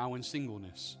to now in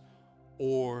singleness.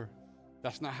 or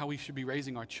that's not how we should be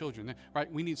raising our children,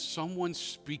 right? We need someone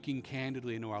speaking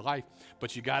candidly into our life,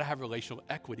 but you got to have relational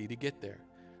equity to get there.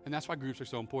 And that's why groups are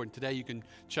so important. Today, you can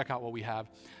check out what we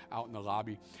have out in the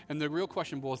lobby. And the real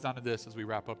question boils down to this as we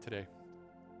wrap up today.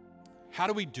 How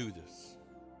do we do this?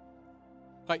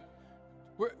 Like,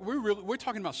 we're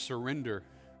talking about surrender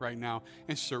right now,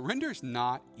 and surrender is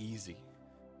not easy.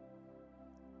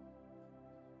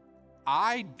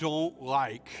 I don't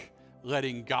like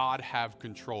letting God have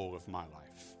control of my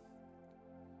life.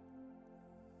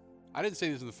 I didn't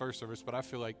say this in the first service, but I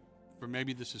feel like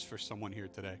maybe this is for someone here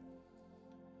today.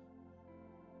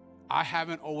 I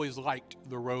haven't always liked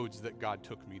the roads that God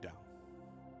took me down.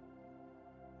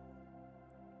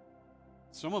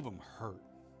 Some of them hurt.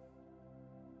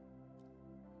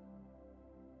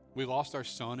 We lost our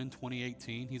son in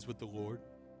 2018. He's with the Lord.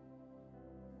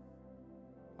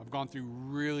 I've gone through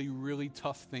really, really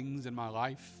tough things in my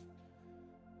life.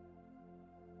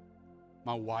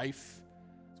 My wife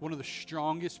is one of the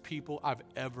strongest people I've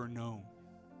ever known.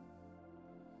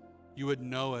 You would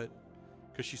know it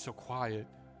because she's so quiet.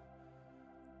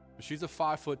 But she's a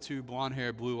 5'2",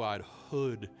 blonde-haired, blue-eyed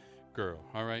hood girl.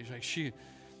 All right, like she's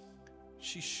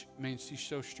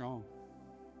so strong.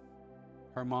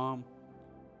 Her mom,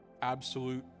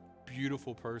 absolute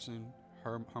beautiful person.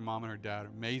 Her mom and her dad,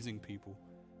 amazing people.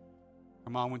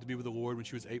 Her mom went to be with the Lord when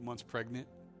she was 8 months pregnant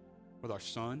with our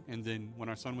son. And then when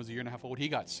our son was 1.5 years old, he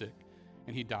got sick.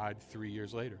 And he died 4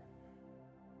 years later.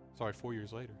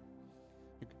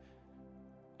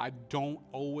 I don't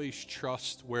always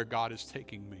trust where God is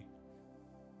taking me.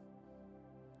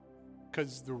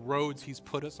 Because the roads he's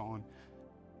put us on,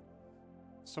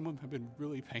 some of them have been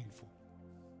really painful.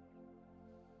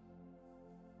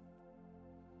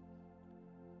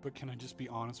 But can I just be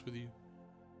honest with you?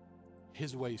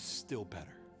 His way is still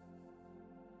better.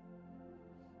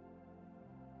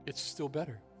 It's still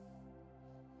better.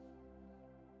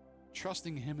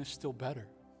 Trusting him is still better.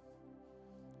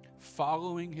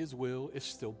 Following his will is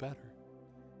still better.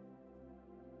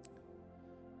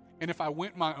 And if I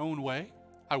went my own way,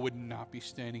 I would not be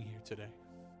standing here today.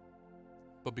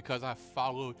 But because I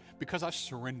followed, because I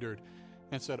surrendered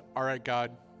and said, all right,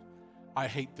 God, I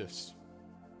hate this.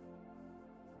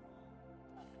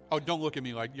 Oh, don't look at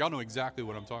me like, y'all know exactly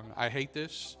what I'm talking about. I hate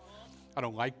this. I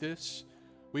don't like this.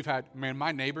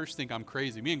 My neighbors think I'm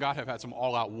crazy. Me and God have had some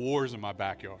all-out wars in my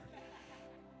backyard.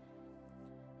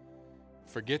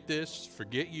 Forget this,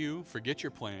 forget you, forget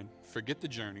your plan, forget the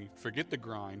journey, forget the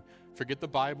grind, forget the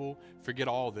Bible, forget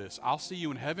all this. I'll see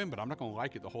you in heaven, but I'm not going to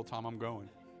like it the whole time I'm going.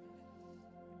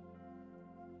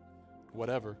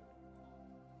 Whatever.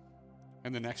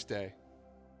 And the next day,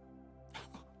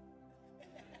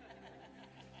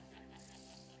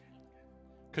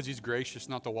 because he's gracious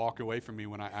not to walk away from me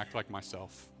when I act like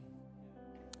myself.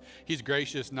 He's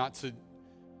gracious not to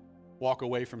walk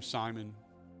away from Simon.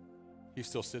 He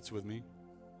still sits with me.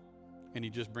 And he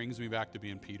just brings me back to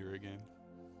being Peter again.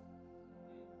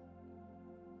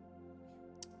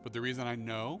 But the reason I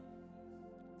know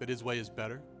that his way is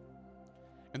better,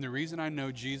 and the reason I know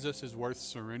Jesus is worth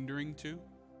surrendering to, is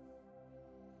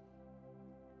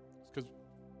because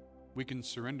we can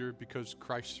surrender because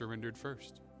Christ surrendered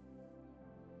first.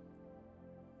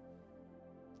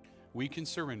 We can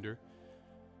surrender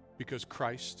because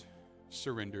Christ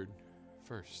surrendered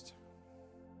first.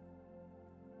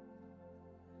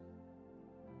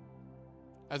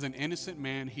 As an innocent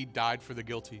man, he died for the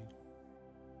guilty.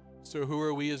 So who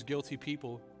are we as guilty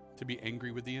people to be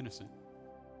angry with the innocent?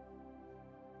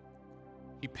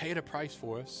 He paid a price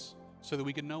for us so that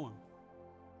we could know him.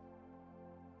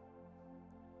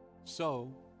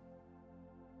 So,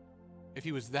 if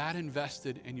he was that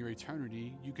invested in your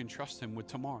eternity, you can trust him with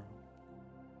tomorrow.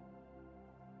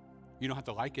 You don't have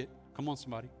to like it. Come on,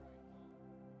 somebody.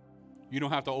 You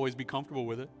don't have to always be comfortable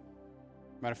with it.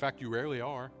 Matter of fact, you rarely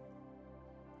are.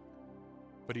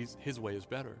 But his way is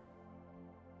better.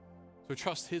 So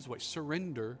trust his way.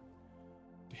 Surrender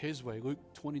to his way. Luke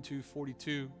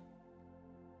 22:42.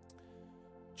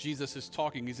 Jesus is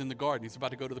talking. He's in the garden. He's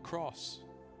about to go to the cross.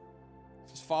 He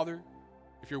says, Father,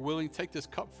 if you're willing, take this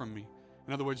cup from me.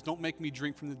 In other words, don't make me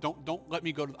drink from don't let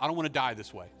me go I don't want to die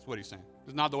this way. That's what he's saying.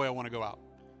 It's not the way I want to go out.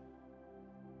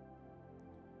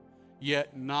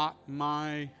 Yet not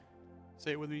my,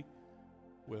 say it with me,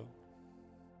 will,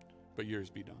 but yours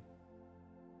be done.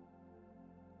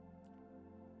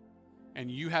 And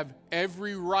you have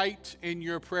every right in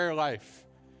your prayer life.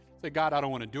 Say, God, I don't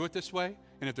want to do it this way.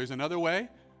 And if there's another way,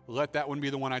 let that one be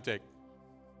the one I take.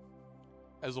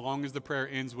 As long as the prayer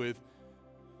ends with,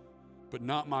 but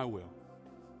not my will,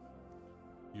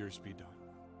 yours be done.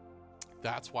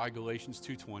 That's why Galatians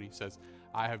 2:20 says,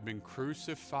 I have been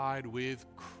crucified with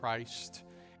Christ,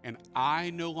 and I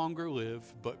no longer live,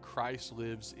 but Christ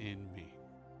lives in me.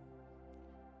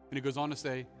 And he goes on to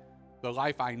say, the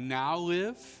life I now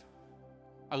live,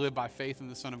 I live by faith in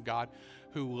the Son of God,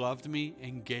 who loved me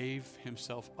and gave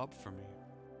himself up for me.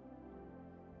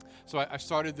 So I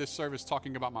started this service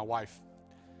talking about my wife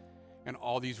and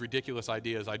all these ridiculous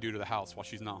ideas I do to the house while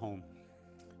she's not home.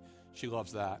 She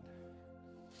loves that.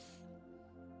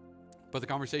 But the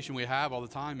conversation we have all the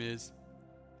time is,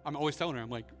 I'm always telling her, I'm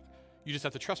like, you just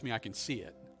have to trust me, I can see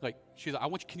it. Like, she's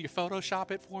like, can you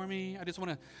Photoshop it for me? I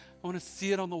want to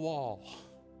see it on the wall.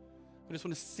 I just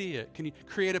want to see it. Can you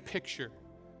create a picture?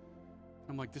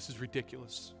 I'm like, this is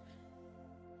ridiculous.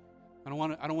 I don't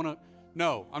want to,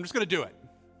 no, I'm just going to do it.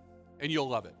 And you'll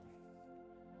love it.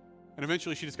 And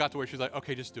eventually she just got to where she's like,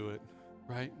 okay, just do it,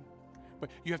 right? But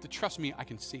you have to trust me, I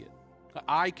can see it.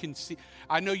 I can see.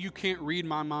 I know you can't read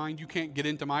my mind. You can't get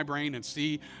into my brain and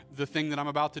see the thing that I'm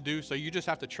about to do. So you just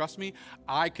have to trust me.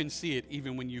 I can see it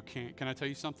even when you can't. Can I tell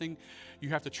you something? You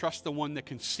have to trust the one that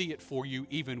can see it for you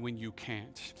even when you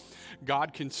can't.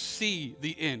 God can see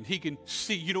the end. He can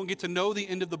see. You don't get to know the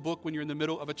end of the book when you're in the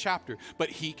middle of a chapter, but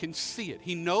he can see it.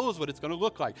 He knows what it's going to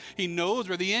look like. He knows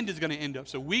where the end is going to end up.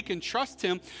 So we can trust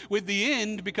him with the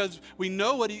end because we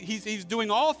know what he's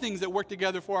doing all things that work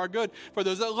together for our good, for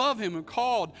those that love him and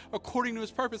called according to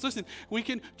his purpose. Listen, we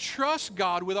can trust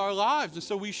God with our lives, and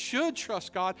so we should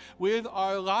trust God with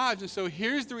our lives. And so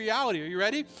here's the reality. Are you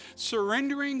ready?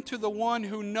 Surrendering to the one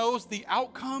who knows the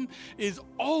outcome is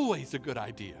always a good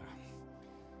idea.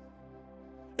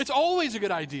 It's always a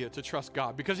good idea to trust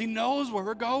God because he knows where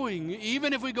we're going.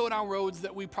 Even if we go down roads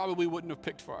that we probably wouldn't have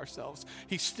picked for ourselves,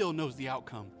 he still knows the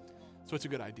outcome. So it's a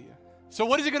good idea. So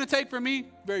what is it going to take from me?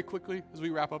 Very quickly, as we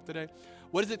wrap up today.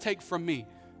 What does it take from me?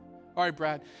 All right,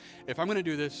 Brad, if I'm going to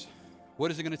do this,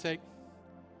 what is it going to take?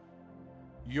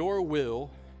 Your will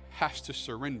has to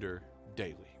surrender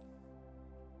daily.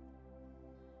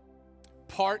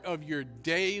 Part of your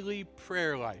daily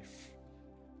prayer life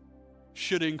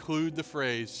should include the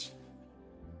phrase,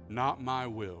 not my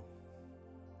will,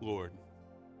 Lord,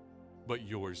 but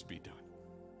yours be done.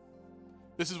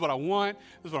 This is what I want.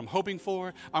 This is what I'm hoping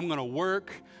for. I'm going to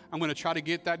work. I'm going to try to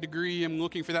get that degree. I'm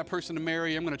looking for that person to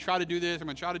marry. I'm going to try to do this. I'm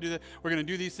going to try to do that. We're going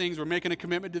to do these things. We're making a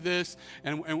commitment to this.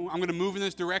 And I'm going to move in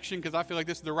this direction because I feel like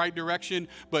this is the right direction.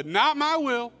 But not my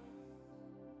will.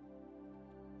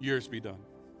 Yours be done.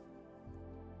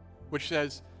 Which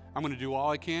says, I'm going to do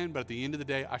all I can, but at the end of the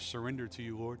day, I surrender to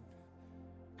you, Lord,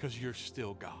 because you're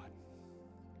still God.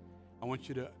 I want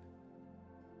you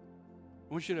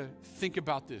to think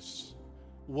about this.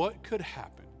 What could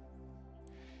happen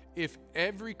if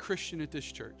every Christian at this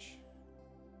church,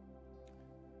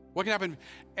 what could happen if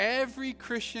every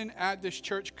Christian at this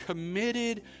church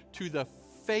committed to the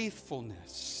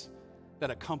faithfulness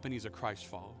that accompanies a Christ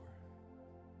follower?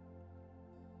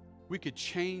 We could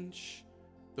change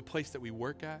the place that we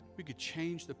work at. We could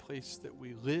change the place that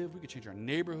we live. We could change our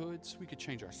neighborhoods. We could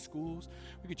change our schools.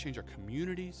 We could change our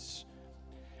communities.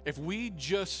 If we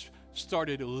just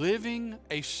started living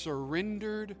a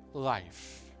surrendered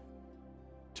life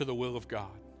to the will of God.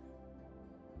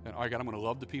 And, all right, God, I'm going to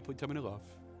love the people you tell me to love.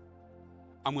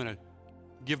 I'm going to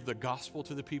give the gospel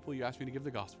to the people you ask me to give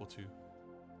the gospel to.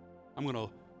 I'm going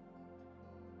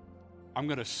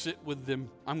to sit with them.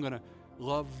 I'm going to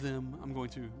love them. I'm going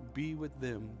to be with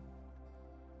them.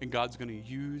 And God's going to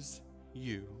use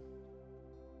you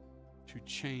to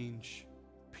change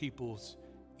people's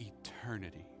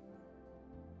eternity.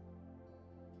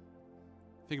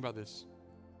 Think about this.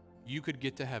 You could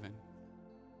get to heaven,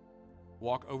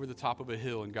 walk over the top of a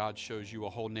hill, and God shows you a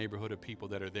whole neighborhood of people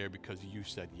that are there because you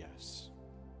said yes.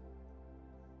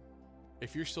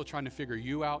 If you're still trying to figure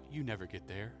you out, you never get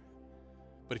there.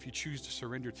 But if you choose to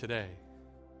surrender today,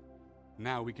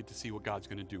 now we get to see what God's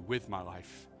going to do with my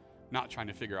life, not trying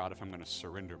to figure out if I'm going to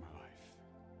surrender my life.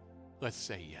 Let's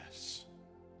say yes.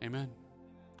 Amen.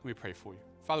 Let me pray for you.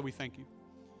 Father, we thank you.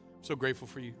 I'm so grateful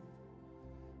for you.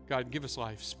 God, give us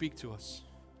life. Speak to us.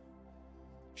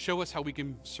 Show us how we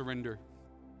can surrender,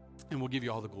 and we'll give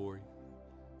you all the glory.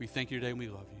 We thank you today, and we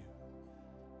love you.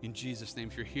 In Jesus' name,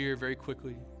 if you're here very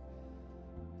quickly,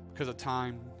 because of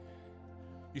time,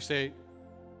 you say,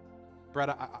 Brad,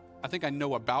 I think I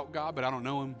know about God, but I don't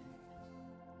know him.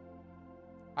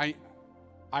 I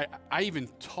even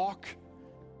talk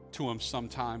to him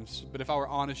sometimes, but if I were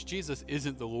honest, Jesus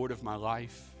isn't the Lord of my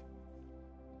life.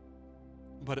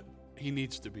 But he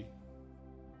needs to be.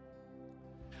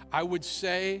 I would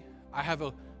say I have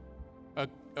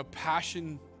a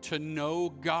passion to know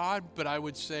God, but I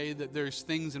would say that there's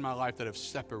things in my life that have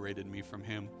separated me from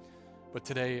him. But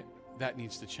today, that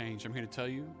needs to change, I'm here to tell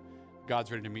you,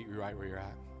 God's ready to meet you right where you're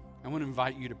at. I want to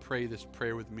invite you to pray this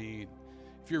prayer with me.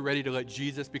 If you're ready to let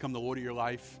Jesus become the Lord of your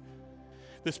life,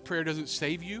 this prayer doesn't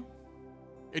save you.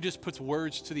 It just puts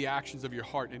words to the actions of your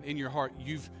heart. And in your heart,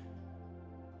 you've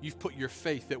put your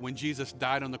faith that when Jesus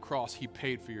died on the cross, he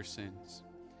paid for your sins.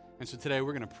 And so today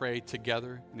we're going to pray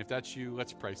together. And if that's you,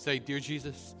 let's pray. Say, dear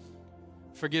Jesus,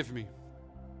 forgive me.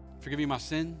 Forgive me my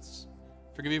sins.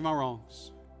 Forgive me my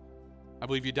wrongs. I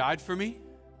believe you died for me.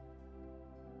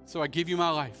 So I give you my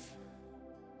life.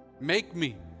 Make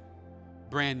me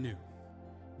brand new.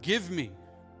 Give me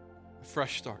a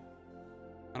fresh start.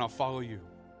 And I'll follow you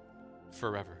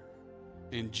forever.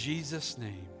 In Jesus'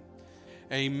 name,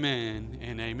 amen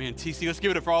and amen. TC, let's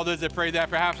give it up for all those that prayed that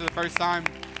perhaps for the first time.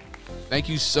 Thank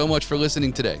you so much for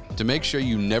listening today. To make sure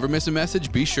you never miss a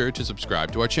message, be sure to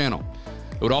subscribe to our channel.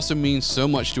 It would also mean so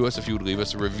much to us if you would leave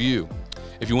us a review.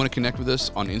 If you want to connect with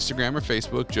us on Instagram or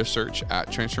Facebook, just search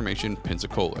at Transformation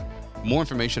Pensacola. For more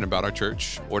information about our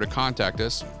church or to contact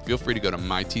us, feel free to go to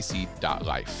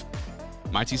mytc.life.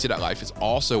 MyTC.life is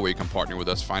also where you can partner with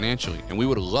us financially, and we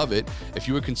would love it if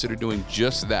you would consider doing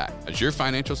just that, as your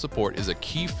financial support is a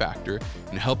key factor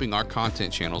in helping our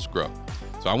content channels grow.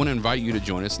 So I want to invite you to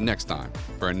join us next time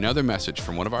for another message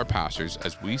from one of our pastors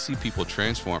as we see people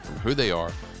transform from who they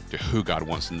are to who God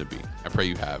wants them to be. I pray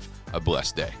you have a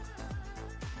blessed day.